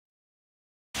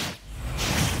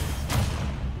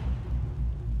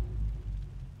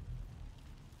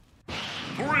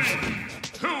3,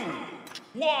 2,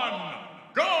 1,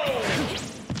 go!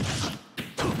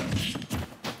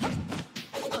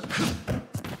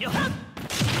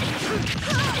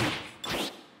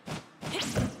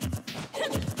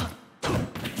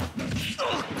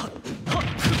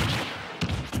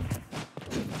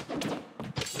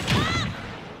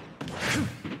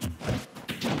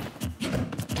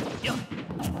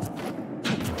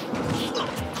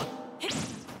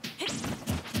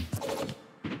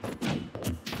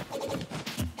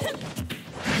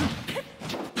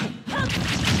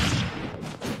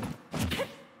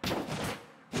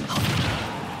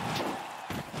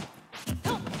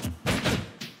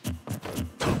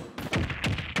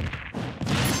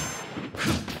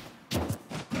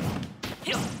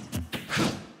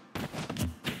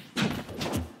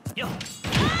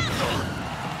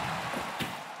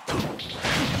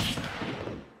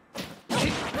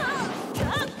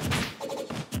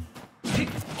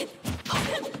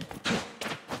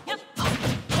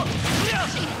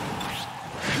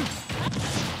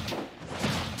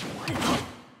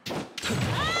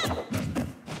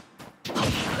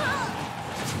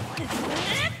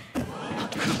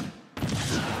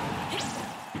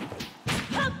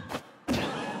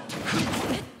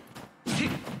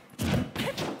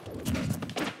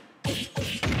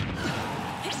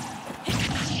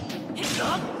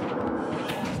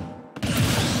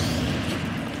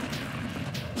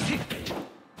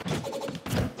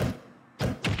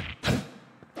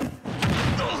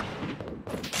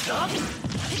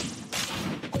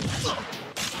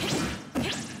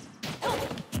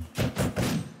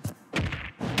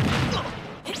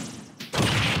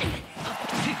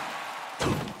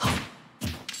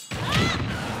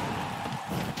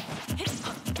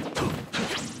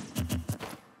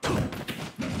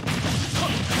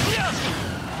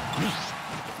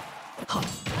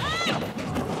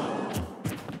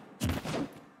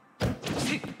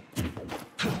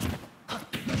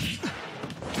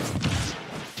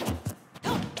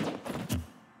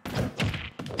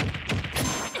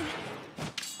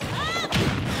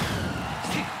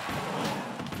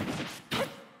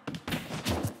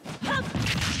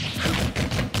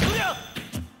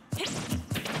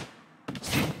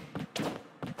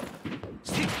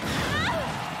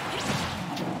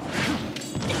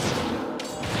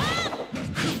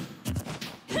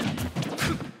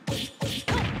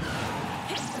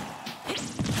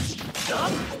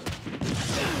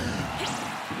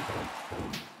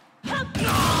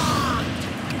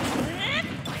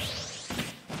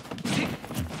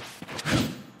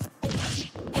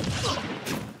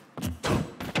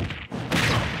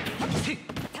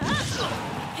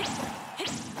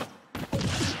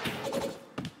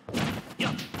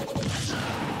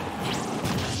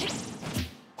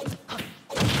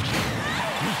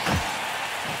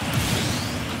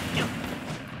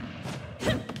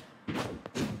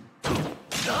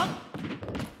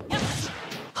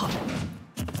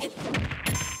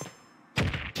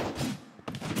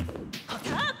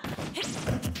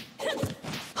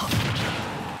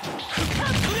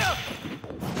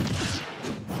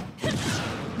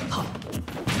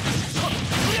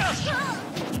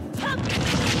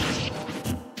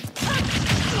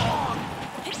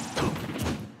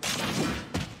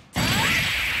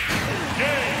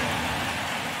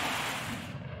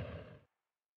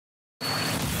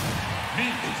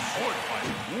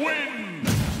 Swordfighter wins!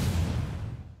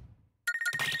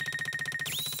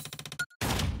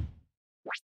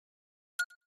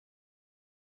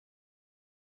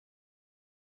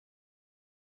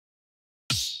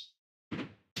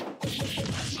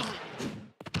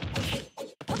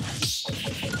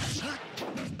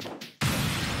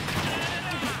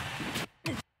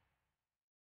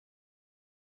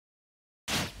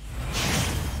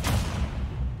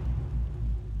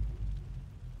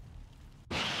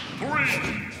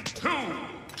 Three, two,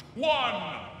 one,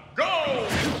 go!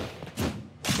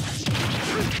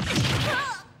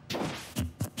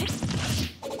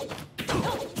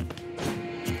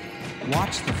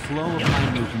 Watch the flow of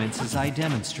my movements as I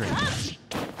demonstrate.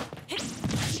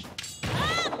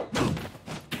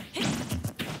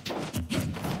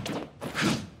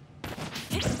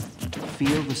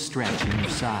 Feel the stretch in your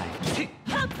side.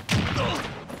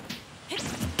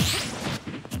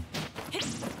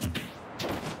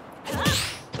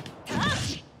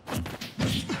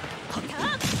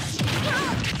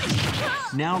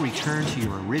 Now return to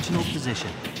your original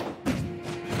position.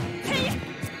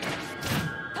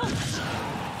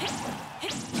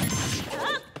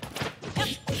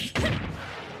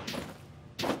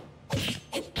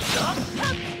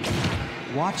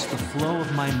 Watch the flow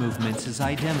of my movements as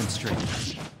I demonstrate.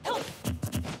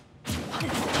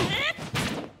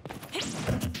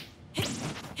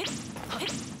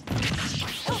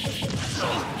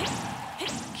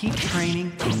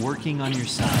 training and working on your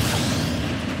side.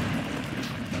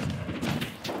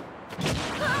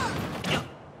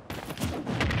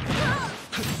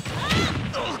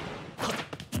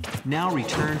 Now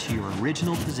return to your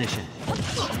original position.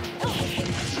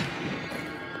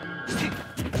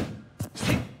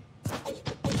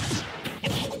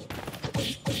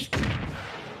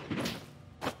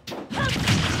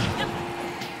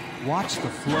 Watch the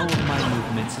flow of my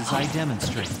movements as I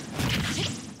demonstrate.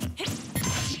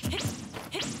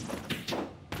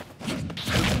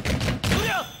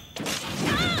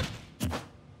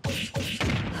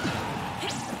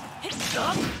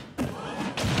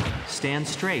 Stand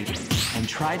straight and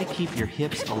try to keep your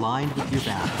hips aligned with your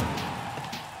back.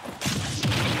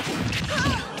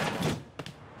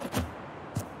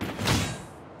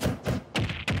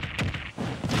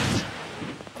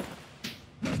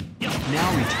 Now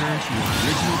return to your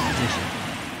original position.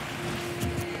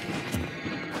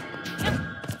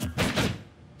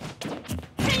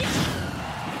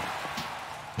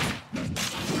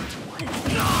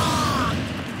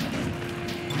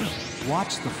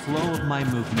 Watch the flow of my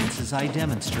movements as I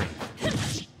demonstrate.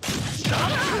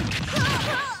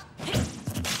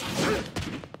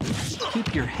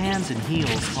 Keep your hands and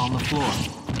heels on the floor.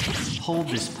 Hold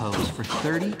this pose for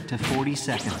 30 to 40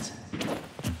 seconds.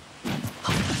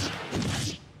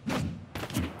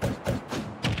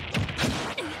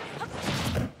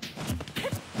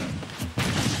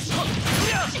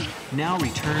 Now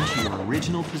return to your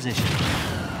original position.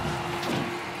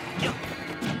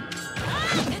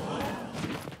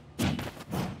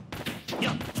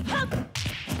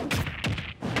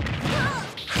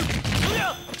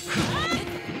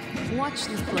 Watch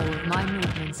the flow of my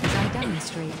movements as I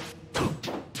demonstrate.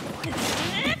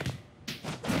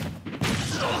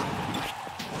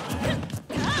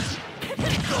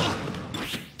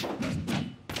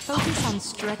 Focus on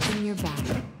stretching your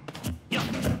back.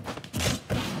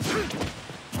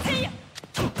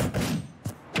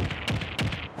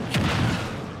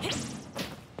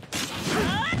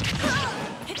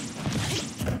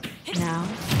 Now,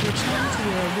 return to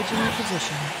your original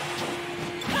position.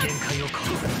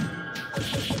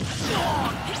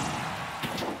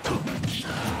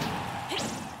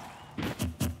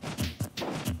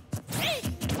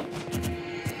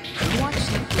 Watch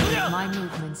the flow of my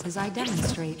movements as I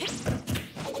demonstrate.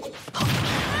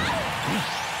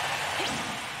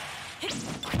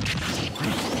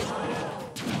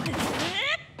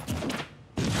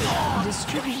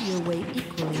 Distribute your weight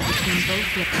equally between both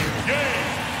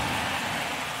hips.